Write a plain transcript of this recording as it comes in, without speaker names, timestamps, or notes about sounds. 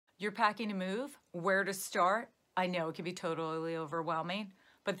You're packing to move, where to start? I know it can be totally overwhelming,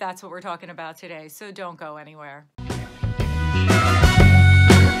 but that's what we're talking about today, so don't go anywhere.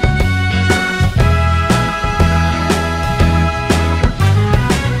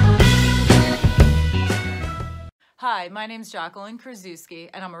 Hi, my name's Jacqueline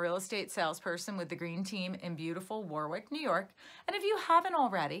Kraszewski, and I'm a real estate salesperson with the Green Team in beautiful Warwick, New York. And if you haven't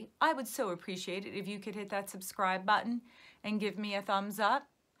already, I would so appreciate it if you could hit that subscribe button and give me a thumbs up.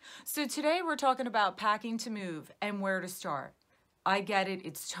 So today we're talking about packing to move and where to start. I get it,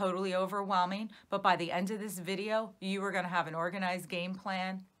 it's totally overwhelming, but by the end of this video, you are going to have an organized game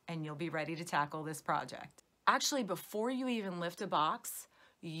plan and you'll be ready to tackle this project. Actually, before you even lift a box,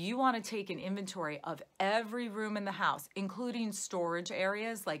 you want to take an inventory of every room in the house, including storage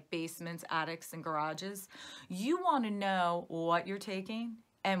areas like basements, attics, and garages. You want to know what you're taking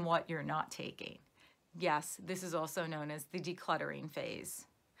and what you're not taking. Yes, this is also known as the decluttering phase.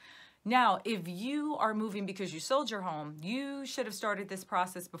 Now, if you are moving because you sold your home, you should have started this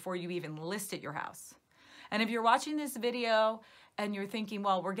process before you even listed your house. And if you're watching this video and you're thinking,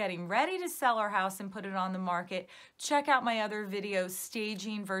 well, we're getting ready to sell our house and put it on the market, check out my other video,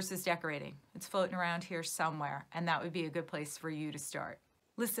 Staging versus Decorating. It's floating around here somewhere, and that would be a good place for you to start.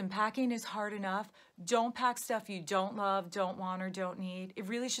 Listen, packing is hard enough. Don't pack stuff you don't love, don't want, or don't need. It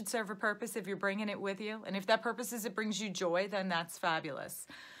really should serve a purpose if you're bringing it with you. And if that purpose is it brings you joy, then that's fabulous.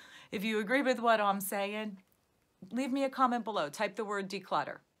 If you agree with what I'm saying, leave me a comment below. Type the word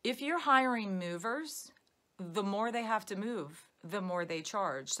declutter. If you're hiring movers, the more they have to move, the more they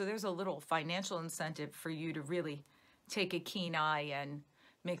charge. So there's a little financial incentive for you to really take a keen eye and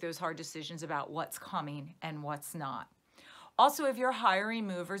make those hard decisions about what's coming and what's not. Also, if you're hiring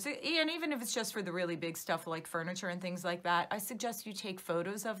movers, and even if it's just for the really big stuff like furniture and things like that, I suggest you take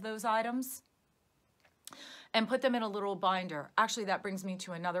photos of those items and put them in a little binder. Actually, that brings me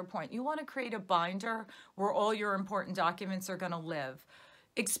to another point. You want to create a binder where all your important documents are going to live.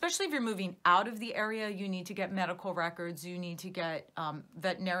 Especially if you're moving out of the area, you need to get medical records, you need to get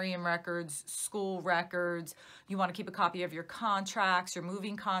veterinarian records, school records. You want to keep a copy of your contracts, your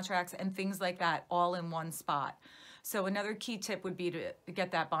moving contracts, and things like that all in one spot. So another key tip would be to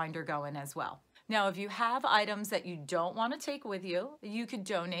get that binder going as well. Now, if you have items that you don't want to take with you, you could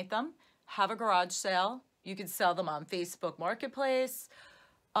donate them, have a garage sale. You could sell them on Facebook Marketplace,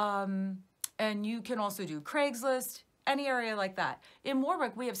 and you can also do Craigslist, any area like that. In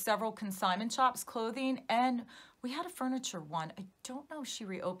Warwick, we have several consignment shops, clothing, and we had a furniture one. I don't know if she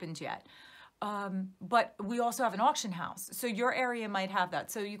reopened yet, but we also have an auction house. So your area might have that.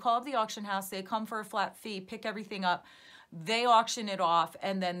 So you call up the auction house, they come for a flat fee, pick everything up, they auction it off,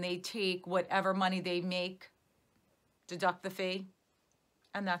 and then they take whatever money they make, deduct the fee,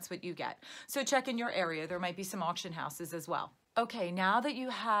 and that's what you get. So check in your area. There might be some auction houses as well. Okay, now that you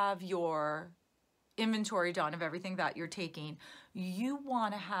have your inventory done of everything that you're taking, you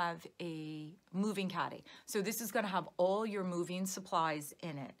want to have a moving caddy. So this is going to have all your moving supplies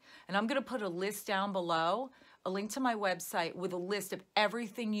in it. And I'm going to put a list down below, a link to my website with a list of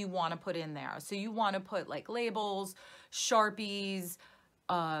everything you want to put in there. So you want to put like labels, Sharpies,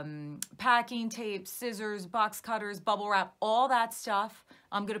 packing tape, scissors, box cutters, bubble wrap, all that stuff.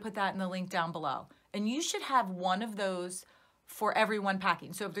 I'm going to put that in the link down below. And you should have one of those for everyone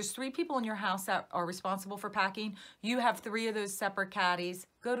packing. So if there's 3 people in your house that are responsible for packing, you have 3 of those separate caddies.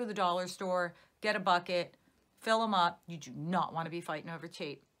 Go to the dollar store, get a bucket, fill them up. You do not want to be fighting over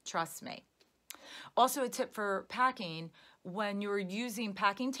tape. Trust me. Also, a tip for packing, when you're using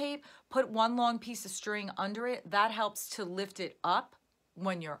packing tape, put one long piece of string under it. That helps to lift it up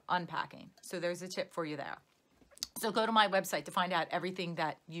when you're unpacking. So there's a tip for you there. So go to my website to find out everything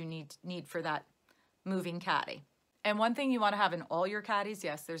that you need for that moving caddy. And one thing you want to have in all your caddies,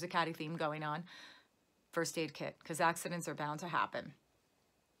 yes, there's a caddy theme going on, first aid kit, because accidents are bound to happen.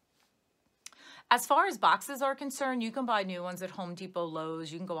 As far as boxes are concerned, you can buy new ones at Home Depot,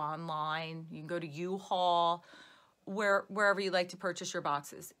 Lowe's, you can go online, you can go to U-Haul, wherever you like to purchase your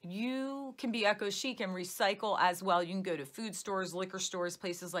boxes. You can be eco-chic and recycle as well. You can go to food stores, liquor stores,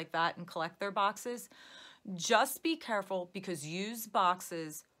 places like that and collect their boxes. Just be careful because used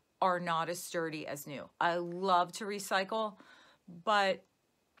boxes are not as sturdy as new. I love to recycle, but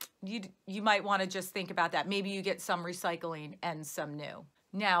you might want to just think about that. Maybe you get some recycling and some new.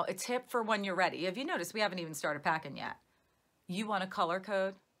 Now, a tip for when you're ready. If you notice, we haven't even started packing yet. You want a color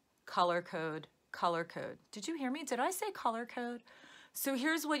code, color code, color code. Did you hear me? Did I say color code? So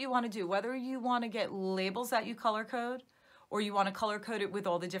here's what you want to do. Whether you want to get labels that you color code, or you want to color code it with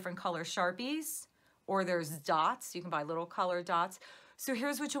all the different color Sharpies, or there's dots. You can buy little color dots. So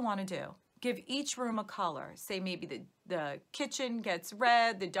here's what you want to do. give each room a color. Say maybe the kitchen gets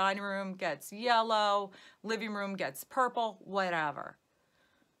red, the dining room gets yellow, living room gets purple, whatever.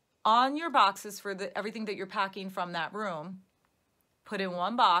 On your boxes for everything that you're packing from that room, put in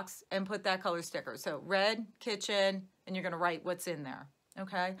one box and put that color sticker. So red, kitchen, and you're gonna write what's in there,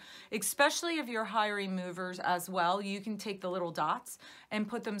 okay? Especially if you're hiring movers as well, you can take the little dots and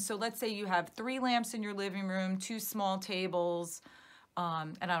put them, so let's say you have 3 lamps in your living room, 2 small tables,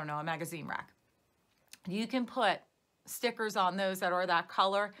 and I don't know, a magazine rack. You can put stickers on those that are that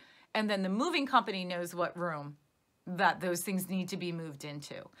color, and then the moving company knows what room that those things need to be moved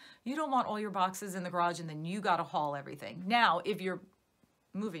into. You don't want all your boxes in the garage and then you gotta haul everything. Now, if you're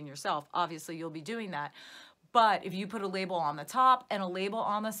moving yourself, obviously you'll be doing that. But if you put a label on the top and a label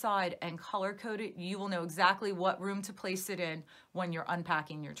on the side and color code it, you will know exactly what room to place it in when you're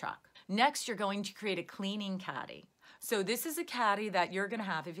unpacking your truck. Next, you're going to create a cleaning caddy. So this is a caddy that you're gonna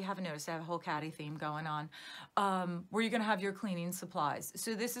have, if you haven't noticed, I have a whole caddy theme going on, where you're gonna have your cleaning supplies.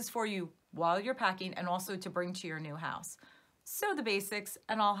 So this is for you while you're packing and also to bring to your new house. So the basics,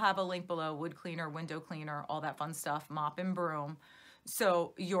 and I'll have a link below, wood cleaner, window cleaner, all that fun stuff, mop and broom,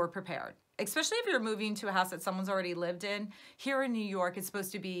 so you're prepared. Especially if you're moving to a house that someone's already lived in. Here in New York, it's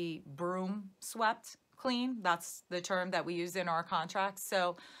supposed to be broom swept clean. That's the term that we use in our contracts.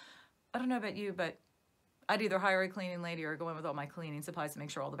 So I don't know about you, but I'd either hire a cleaning lady or go in with all my cleaning supplies to make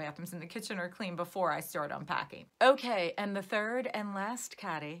sure all the bathrooms in the kitchen are clean before I start unpacking. Okay, and the third and last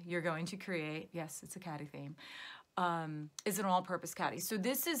caddy you're going to create, yes, it's a caddy theme, is an all-purpose caddy. So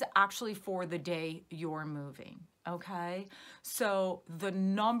this is actually for the day you're moving, okay? So the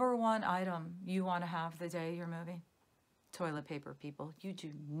 #1 item you want to have the day you're moving, toilet paper, people. You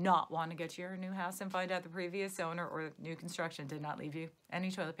do not want to get to your new house and find out the previous owner or new construction did not leave you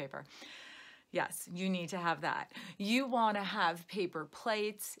any toilet paper. Yes, you need to have that. You want to have paper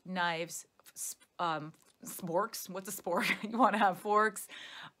plates, knives, sporks. What's a spork? You want to have forks,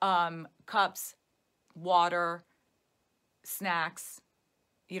 cups, water, snacks.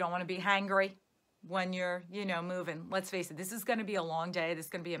 You don't want to be hangry when you're, moving. Let's face it, this is going to be a long day. This is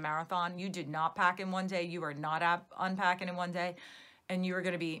going to be a marathon. You did not pack in one day. You are not unpacking in one day. And you are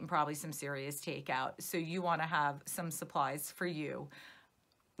going to be eating probably some serious takeout. So you want to have some supplies for you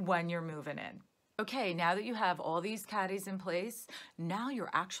when you're moving in. Okay, now that you have all these caddies in place, now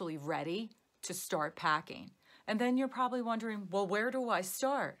you're actually ready to start packing. And then you're probably wondering, well, where do I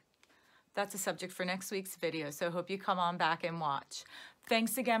start? That's a subject for next week's video, so I hope you come on back and watch.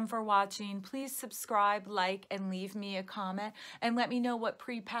 Thanks again for watching. Please subscribe, like, and leave me a comment, and let me know what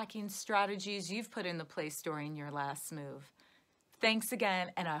pre-packing strategies you've put into place during your last move. Thanks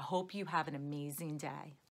again, and I hope you have an amazing day.